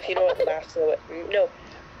 If you know what Lasso is. No,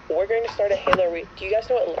 we're going to start a Halo Reach. Do you guys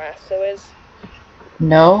know what Lasso is?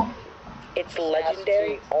 No? It's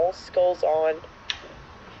legendary, all skulls on.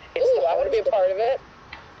 Ooh, I want to be a part of it.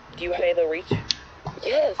 Do you have Halo Reach?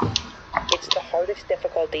 Yes. It's the hardest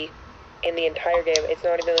difficulty in the entire game. It's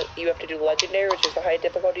not even, you have to do legendary, which is the high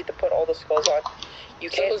difficulty to put all the skulls on. You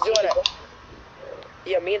can't who's doing it?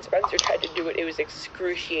 Yeah, me and Spencer tried to do it. It was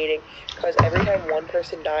excruciating because every time one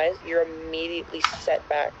person dies, you're immediately set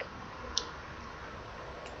back.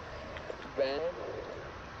 Ben?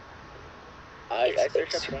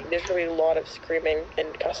 There's going to be a lot of screaming and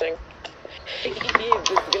cussing. This is gonna be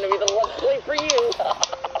the let's play for you.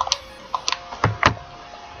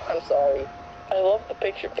 I'm sorry. I love the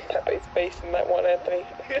picture of Pepe's face in that one, Anthony.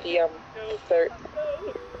 The, third.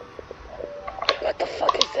 What the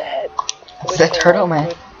fuck is that? It's the turtle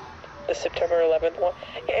man. The September 11th one.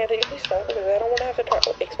 Yeah, Anthony, please stop because I don't want to have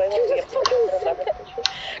to explain what we get September 11th.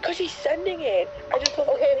 Because he's sending it. I just thought,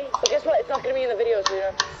 Okay, but guess what? It's not gonna be in the video, so you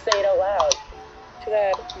don't have to say it out loud. too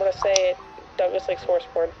bad. I'm going to say it. Douglas likes horse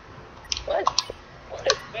porn. What?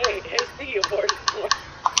 Hey, speaking of horse porn.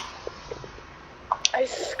 I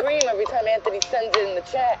scream every time Anthony sends it in the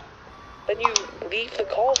chat. Then you leave the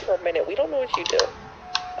call for a minute. We don't know what you do.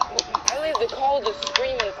 I leave the call to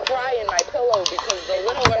scream and cry in my pillow because the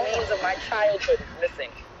little remains of my childhood is missing.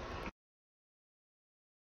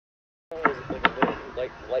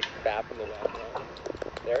 Like bap in the background.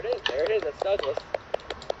 There it is, that's Douglas.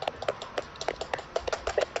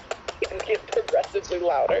 It gets progressively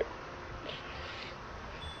louder.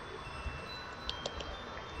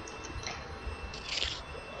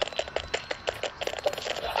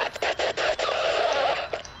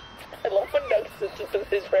 I love when Doug sits with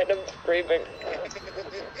his random screaming.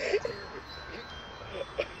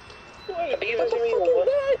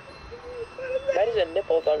 That is a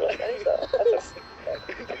nipple, Douglas. That's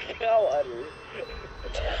a Cow udder.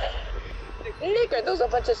 Nick, are those a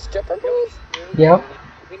bunch of stripper boys? Yep.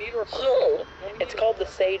 We need to record. Oh. It's called the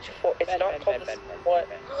Sage Force. It's not called the what?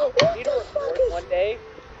 What We need to the fuck record is... one day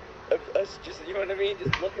of us just, you know what I mean?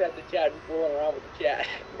 Just looking at the chat and fooling around with the chat.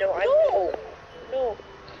 No, I No. no.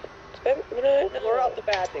 Blur out the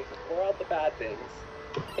bad things. Blur out the bad things.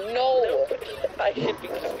 No. I should be.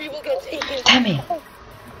 People get taken. Tammy.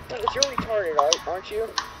 Douglas, you're retarded, aren't you?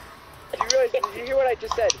 Did you hear what I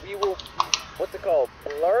just said? We will, what's it called?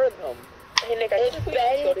 Blur them. Hey Nick, I If think we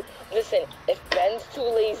Ben, go to. listen, if Ben's too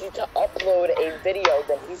lazy to upload a video,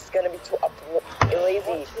 then he's gonna be too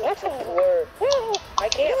lazy to blur. I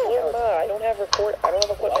can't blur mine. I don't have record. I don't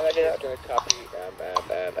have equipment. I did I'm that. just gonna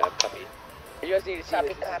copy. You guys need to see Copy,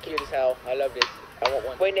 this. It's copy. cute as hell. I love this. I want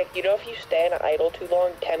one. Wait, Nick. You know if you stand idle too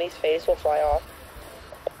long, Tammy's face will fly off.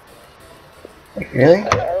 Really?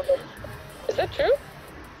 Is that true?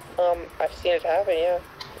 I've seen it happen. Yeah.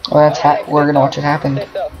 Well, that's we're gonna watch it happen. Stay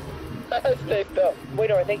still. Stay still. Wait,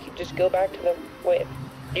 no. I think you just go back to the. Wait.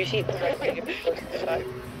 Do you see? And I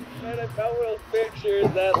found one of those pictures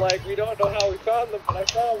that, like, we don't know how we found them, but I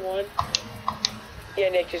found one. Yeah,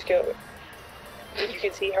 Nick. Just go. You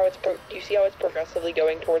can see how it's. You see how it's progressively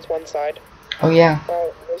going towards one side. Oh yeah.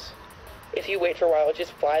 Oh, it was. If you wait for a while, it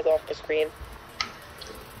just flies off the screen.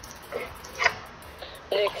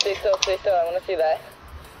 Nick, stay still, stay still. I want to see that.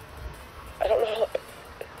 I don't know.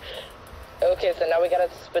 Okay, so now we gotta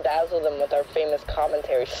spadazzle them with our famous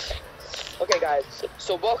commentary. Okay, guys.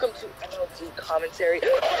 So welcome to MLG commentary.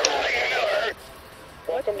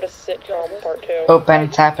 Welcome to sitcom part 2. Oh, Ben,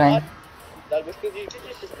 it's happening. Douglas, could you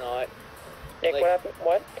just not? Nick, like- what happened?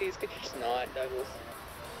 What? Please, could you just not, Douglas?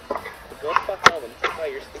 Go the fuck home and think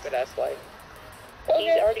about your stupid ass life.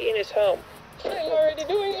 He's already in his home. I'm already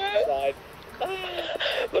doing that. Side.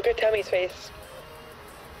 Look at Tammy's face.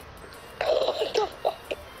 What the fuck?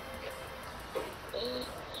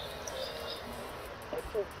 What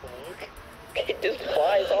the fuck? It just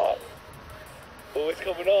flies off. Oh, it's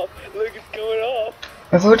coming off. Look, it's coming off.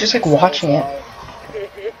 If we were just like watching it,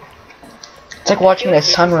 it's like watching a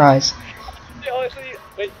sunrise. Honestly,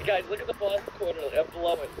 wait, guys, look at the bottom corner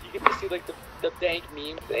below it. You can just see, like, the dank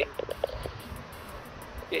meme thing.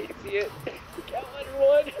 Yeah, you see it? Got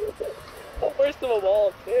one. Oh, worst of them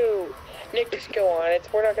all, too. Nick, just go on.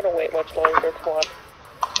 We're not gonna wait much longer. Come on.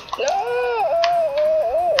 No!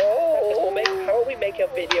 How about we make a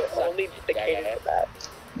video only dedicated to that?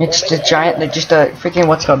 It's just giant, like just a freaking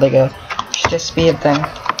what's called like just a speed thing.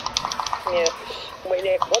 Yeah. Wait,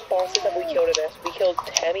 Nick, what bosses have we killed in this? We killed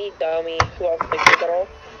Tammy, Dummy. Who else did we kill at all?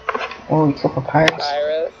 Oh, we killed Papyrus.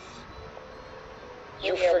 Papyrus.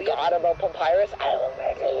 You Yeah, forgot about Papyrus? I will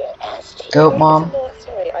murder your ass cheek. Goat mom.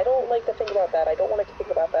 I don't like to think about that. I don't want to think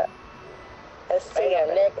about that. Yeah,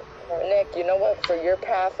 Nick, you know what? For your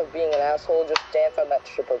path of being an asshole, just dance on that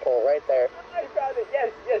stripper pole right there. I found it.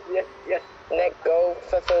 Yes. Nick, go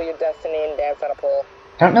fulfill your destiny and dance on a pole.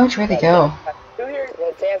 I don't know which way to go. Who here?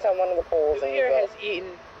 Well, dance on one of the poles Who and here you has go.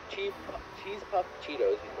 eaten cheese puffed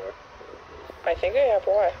Cheetos before? I think I have.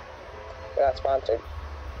 Why? We're not sponsored.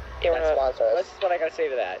 Yeah, We're not sponsored. This is what I gotta say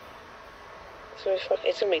to that.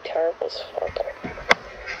 It's gonna be terrible as fuck.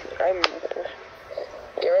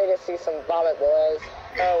 Get ready to see some vomit, boys.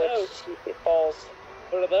 It balls.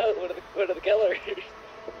 What are the killers?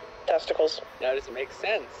 Testicles. Now does it make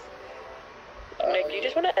sense? Nick, do you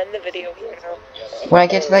just want to end the video here now? When I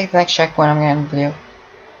get to like the next checkpoint, I'm gonna end the video.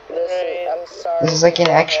 I'm sorry. This is like an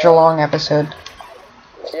extra long episode.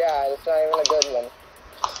 Yeah, it's not even a good one.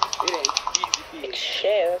 It ain't easy.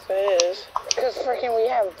 Shit, that's what it is. Because freaking we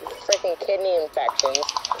have freaking kidney infections.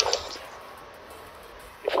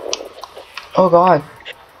 Oh god.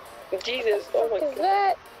 Jesus, oh my What is god.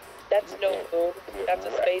 that? That's no moon. That's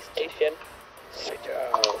a space station.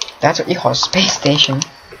 That's what you call a space station.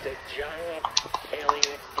 It's a giant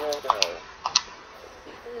alien dildo.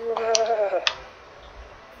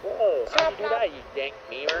 Whoa, how do you do that, you dank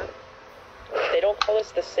memer? They don't call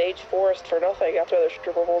this the Sage Forest for nothing. After there's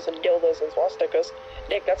stripper holes and dildos and swastikas.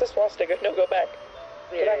 Nick, that's a swastika. No, go back.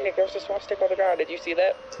 Go back, Nick. There's a swastika on the ground. Did you see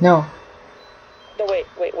that? No. No,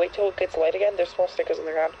 wait till it gets light again. There's swastikas on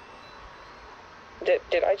the ground.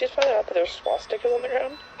 Did I just find out that there's swastikas on the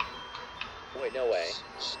ground? Wait, no way.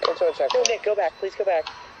 Go to a check. No, Nick, go back. Please go back.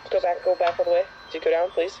 Go back all the way. Did you go down,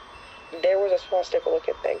 please? There was a swastika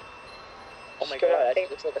looking thing. Oh my Just go down. god, Think-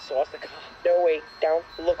 that looks like a swastika. No, wait, down.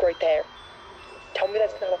 Look right there. Tell me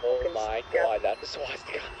that's not a Oh fucking my god, that's a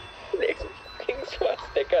swastika. Nick's fucking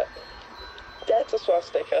swastika. That's a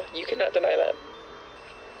swastika. You cannot deny that.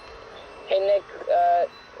 Hey Nick,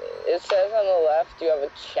 it says on the left you have a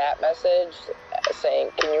chat message saying,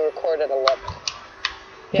 can you record at 11?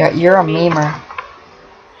 Yeah, you're a memer.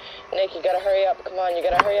 Nick, you gotta hurry up. Come on, you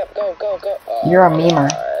gotta hurry up. Go. Oh, You're a memer.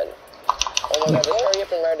 God. Oh my god, just hurry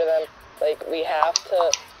up and murder them. Like, we have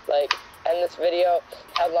to, like, end this video.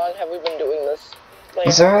 How long have we been doing this?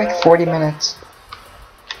 Is there like 40 minutes?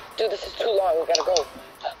 Dude, this is too long. We gotta go.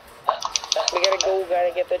 We gotta go,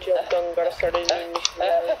 gotta get the job done, gotta start a new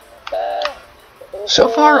mission. So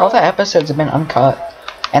far, all the episodes have been uncut.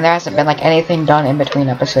 And there hasn't been like anything done in between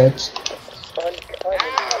episodes.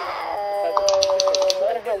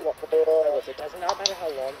 It does not matter how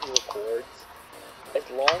long he records. As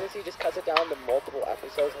long as he just cuts it down to multiple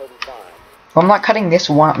episodes, he'll be fine. Well, I'm not cutting this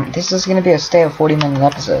one. This is gonna be a stay of 40-minute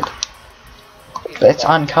episode. But it's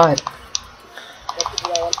uncut.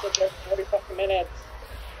 40 fucking minutes.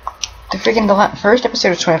 The freaking first episode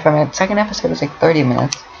was 25 minutes. Second episode was like 30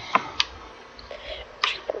 minutes.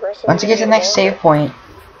 Once you get to the next save point,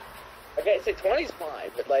 Okay, so 20's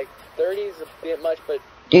fine, but like 30's a bit much, but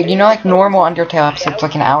dude, you know like normal Undertale episodes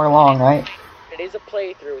like an hour long, right? it is a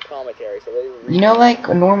playthrough with commentary, so they You know like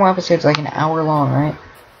a normal episode's like an hour long, right?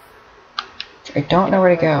 I don't know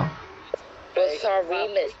where to go. Well, sorry,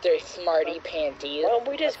 Mr. Smarty Panties. Why don't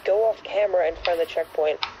we just go off camera and find the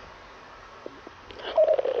checkpoint?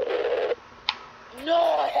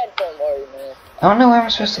 No, headphone worry me. I don't know where I'm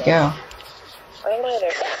supposed to go. I don't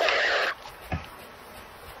either.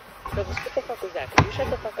 So what the fuck was that? Can you shut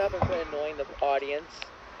the fuck up and quit annoying the audience?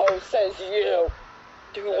 Oh, says you.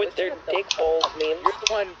 Dude, with their dick balls memes. You're the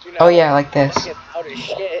one, you know. Oh yeah, like this. Fucking out of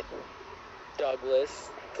shit, Douglas.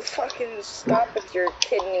 Fucking stop with your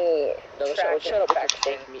kidney. Douglas, tract shut up with infection.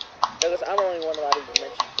 your dank me. Douglas, I'm the only one allowed to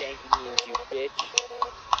mention danky memes, you bitch.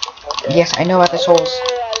 Yes, I know about the souls.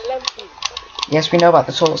 I love you. Yes, we know about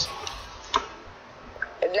the souls.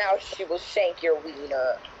 And now she will shank your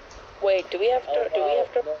wiener. Wait, do we have to?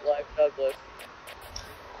 No life, Douglas.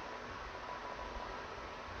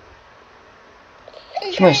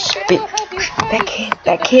 She was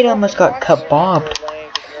that kid almost got kebabbed. You're lame,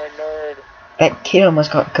 you're a nerd. That kid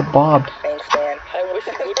almost got kebabbed. Thanks, man. I wish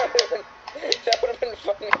I would. That would have been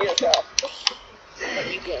funny as hell.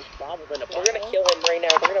 But you get bombed in a We're gonna kill him right now.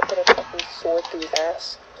 We're gonna put a fucking sword through his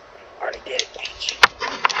ass. Already did it, bitch.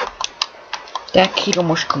 That kid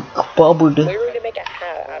almost got kebabbed. We're going to make a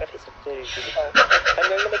hat out of his. I'm going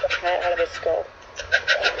to make a plant out of his skull.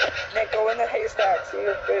 Nick, go in the haystack. See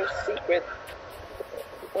if there's secret.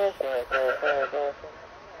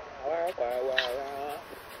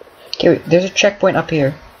 Okay, wait, there's a checkpoint up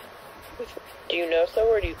here. Do you know so,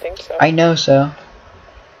 or do you think so? I know so.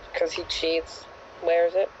 Because he cheats. Where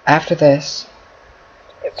is it? After this.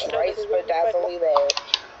 It's No, right this is where you fight bedazzly there.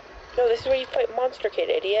 No, this is where you fight Monster Kid,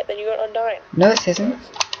 idiot. Then you go Undyne. No, this isn't.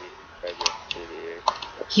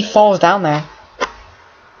 He falls down there.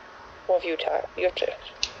 Well, if you have to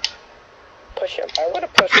push him. I would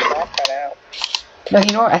have pushed him off by now.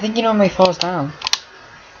 No, I think he normally falls down.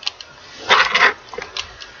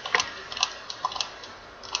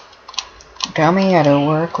 Tell me how to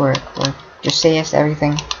work. Just say yes to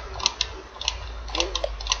everything.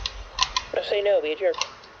 No, say no, be a jerk.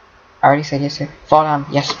 I already said yes, sir. Fall down.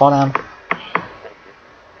 Yes, fall down.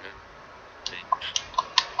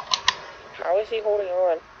 How is he holding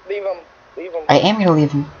on? Leave him. Leave him. I am gonna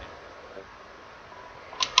leave him.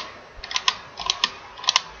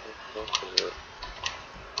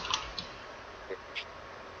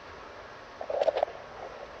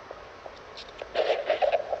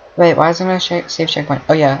 Wait, why isn't it a save checkpoint?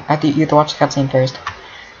 Oh yeah, you have to watch the cutscene first.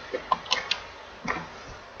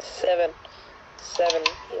 7.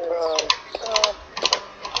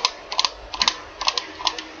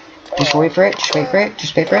 Just wait for it. Just wait for it.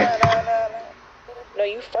 Just wait for it. No,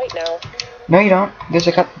 you fight now. No, you don't. There's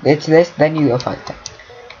a cut. It's this. Then you go fight.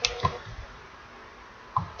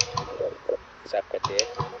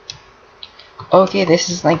 Okay, this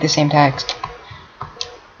is like the same text.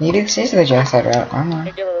 Maybe this is the genocide route. I don't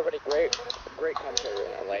know. Give everybody great commentary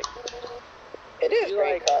right now. Like, It is you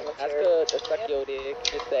great like commentary. ask to suck your dick,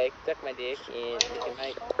 just say suck my dick, and you can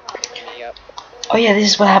like me up. Oh yeah, this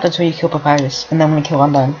is what happens when you kill Papyrus, and then when you kill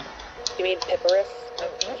Undyne. You mean Pipparus?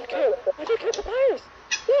 I did kill Papyrus!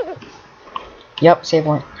 Yeah! Yep, save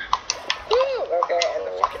point. Okay, end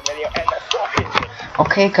the fucking video. End the fucking video.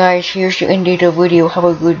 Okay guys, here's the end of the video. Have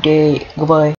a good day. Goodbye.